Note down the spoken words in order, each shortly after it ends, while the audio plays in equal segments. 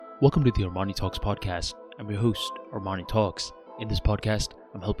Welcome to the Armani Talks podcast. I'm your host, Armani Talks. In this podcast,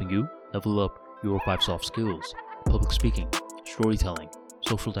 I'm helping you level up your 5 soft skills: public speaking, storytelling,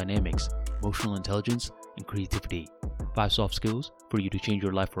 social dynamics, emotional intelligence, and creativity. 5 soft skills for you to change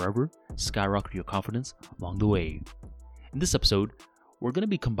your life forever, skyrocket your confidence along the way. In this episode, we're going to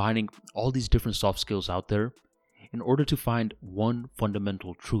be combining all these different soft skills out there in order to find one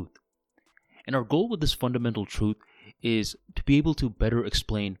fundamental truth. And our goal with this fundamental truth is to be able to better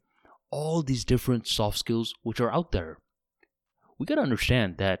explain all these different soft skills which are out there. We got to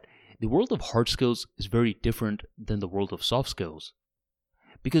understand that the world of hard skills is very different than the world of soft skills.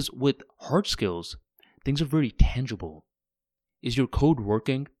 Because with hard skills, things are very tangible. Is your code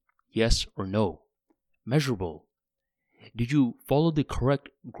working? Yes or no? Measurable. Did you follow the correct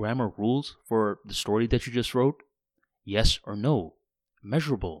grammar rules for the story that you just wrote? Yes or no?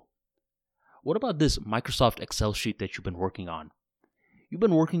 Measurable. What about this Microsoft Excel sheet that you've been working on? You've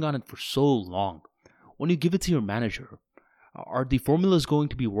been working on it for so long. When you give it to your manager, are the formulas going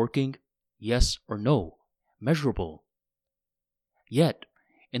to be working? Yes or no? Measurable. Yet,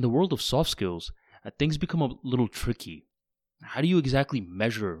 in the world of soft skills, things become a little tricky. How do you exactly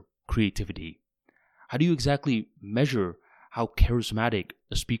measure creativity? How do you exactly measure how charismatic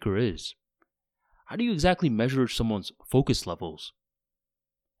a speaker is? How do you exactly measure someone's focus levels?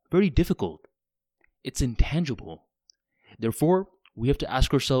 Very difficult. It's intangible. Therefore, we have to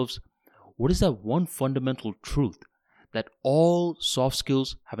ask ourselves, what is that one fundamental truth that all soft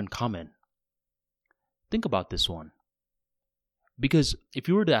skills have in common? Think about this one. Because if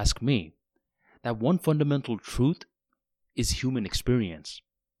you were to ask me, that one fundamental truth is human experience.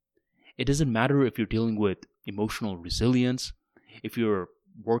 It doesn't matter if you're dealing with emotional resilience, if you're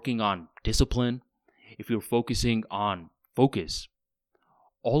working on discipline, if you're focusing on focus.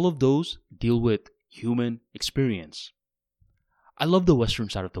 All of those deal with human experience. I love the Western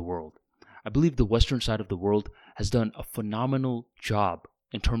side of the world. I believe the Western side of the world has done a phenomenal job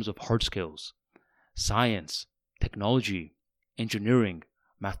in terms of hard skills. Science, technology, engineering,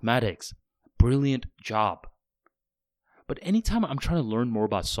 mathematics, brilliant job. But anytime I'm trying to learn more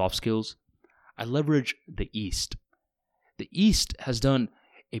about soft skills, I leverage the East. The East has done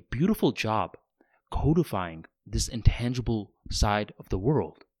a beautiful job codifying this intangible side of the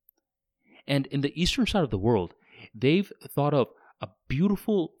world. And in the Eastern side of the world, they've thought of a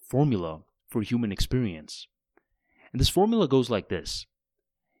beautiful formula for human experience. And this formula goes like this.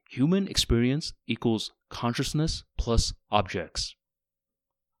 Human experience equals consciousness plus objects.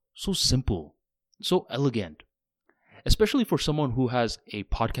 So simple, so elegant. Especially for someone who has a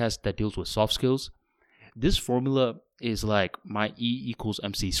podcast that deals with soft skills, this formula is like my E equals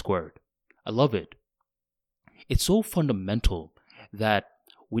MC squared. I love it. It's so fundamental that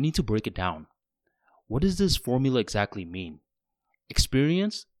we need to break it down. What does this formula exactly mean?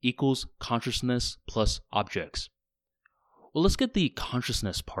 Experience equals consciousness plus objects. Well, let's get the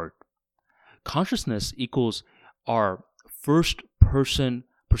consciousness part. Consciousness equals our first-person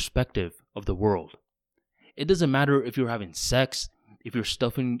perspective of the world. It doesn't matter if you're having sex, if you're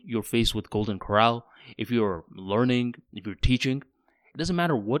stuffing your face with Golden Corral, if you're learning, if you're teaching. It doesn't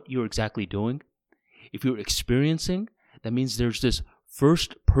matter what you're exactly doing. If you're experiencing, that means there's this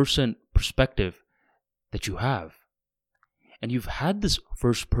first-person perspective that you have. And you've had this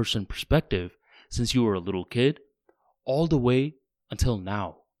first-person perspective since you were a little kid, all the way until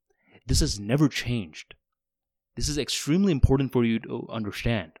now. This has never changed. This is extremely important for you to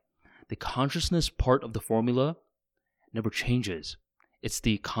understand. The consciousness part of the formula never changes. It's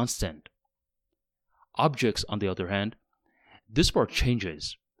the constant. Objects, on the other hand, this part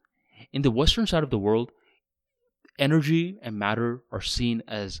changes. In the Western side of the world, energy and matter are seen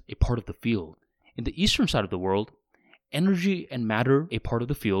as a part of the field. In the Eastern side of the world, energy and matter a part of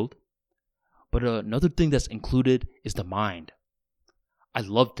the field, but another thing that's included is the mind. I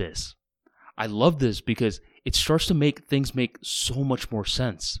love this. I love this because it starts to make things make so much more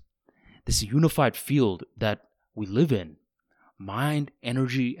sense. This unified field that we live in, mind,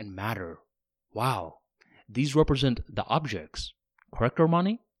 energy, and matter. Wow. These represent the objects. Correct,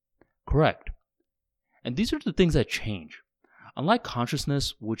 Armani? Correct. And these are the things that change. Unlike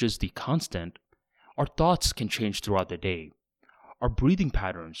consciousness, which is the constant, our thoughts can change throughout the day. Our breathing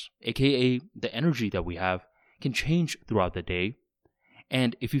patterns, aka the energy that we have, can change throughout the day.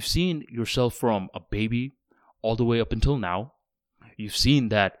 And if you've seen yourself from a baby all the way up until now, you've seen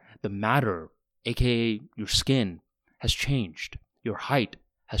that the matter, aka your skin, has changed. Your height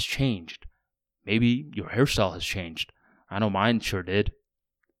has changed. Maybe your hairstyle has changed. I know mine sure did.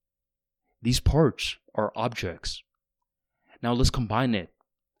 These parts are objects. Now let's combine it.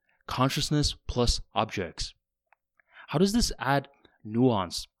 Consciousness plus objects. How does this add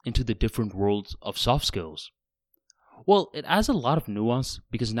nuance into the different worlds of soft skills? Well, it adds a lot of nuance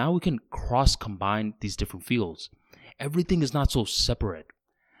because now we can cross-combine these different fields. Everything is not so separate.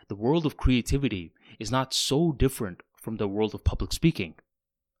 The world of creativity is not so different from the world of public speaking.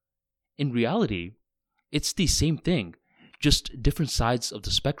 In reality, it's the same thing, just different sides of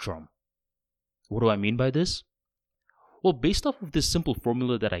the spectrum. What do I mean by this? Well, based off of this simple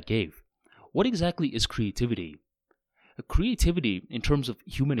formula that I gave, what exactly is creativity? Creativity, in terms of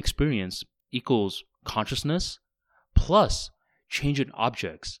human experience, equals consciousness plus change in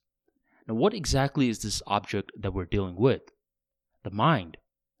objects. Now, what exactly is this object that we're dealing with? The mind.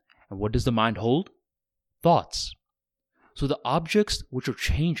 And what does the mind hold? Thoughts. So the objects which are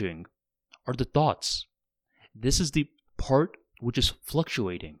changing are the thoughts. This is the part which is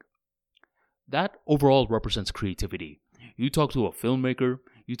fluctuating. That overall represents creativity. You talk to a filmmaker,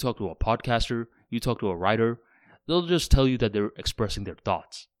 you talk to a podcaster, you talk to a writer, they'll just tell you that they're expressing their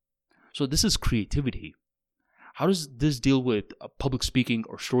thoughts. So this is creativity. How does this deal with public speaking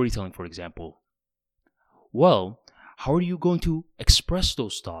or storytelling, for example? Well, how are you going to express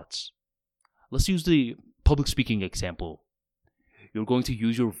those thoughts? Let's use the public speaking example. You're going to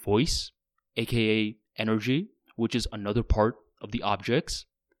use your voice, aka energy, which is another part of the objects,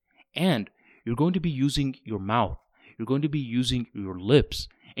 and you're going to be using your mouth. You're going to be using your lips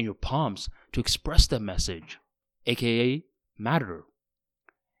and your palms to express that message, aka matter,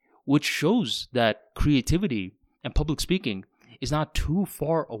 which shows that creativity and public speaking is not too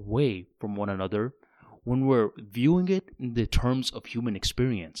far away from one another when we're viewing it in the terms of human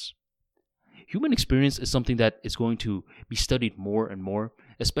experience. Human experience is something that is going to be studied more and more,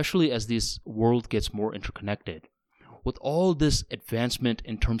 especially as this world gets more interconnected. With all this advancement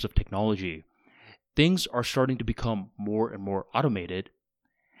in terms of technology, things are starting to become more and more automated,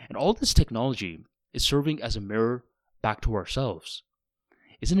 and all this technology is serving as a mirror back to ourselves.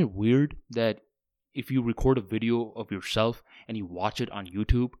 Isn't it weird that if you record a video of yourself and you watch it on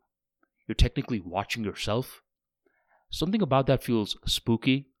YouTube, you're technically watching yourself? Something about that feels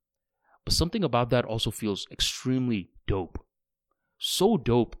spooky, but something about that also feels extremely dope. So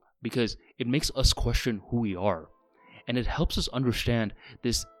dope because it makes us question who we are, and it helps us understand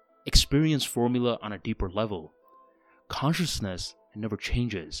this experience formula on a deeper level. Consciousness never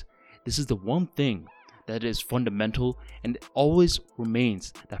changes. This is the one thing that is fundamental and it always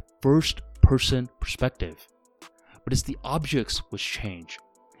remains that first person perspective. But it's the objects which change.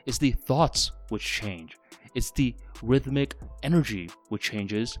 It's the thoughts which change. It's the rhythmic energy which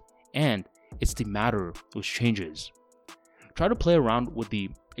changes, and it's the matter which changes. Try to play around with the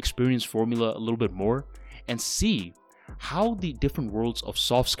experience formula a little bit more and see how the different worlds of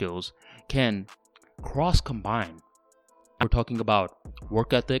soft skills can cross-combine. We're talking about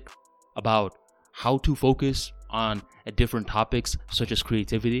work ethic, about how to focus on different topics such as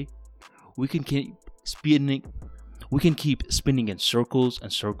creativity. We can keep spinning in circles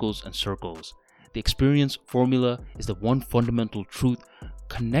and circles and circles. The experience formula is the one fundamental truth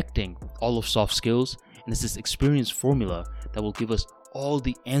connecting all of soft skills, and it's this experience formula that will give us all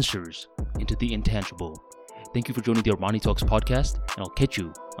the answers into the intangible. Thank you for joining the Armani Talks podcast, and I'll catch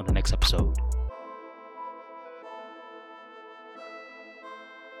you on the next episode.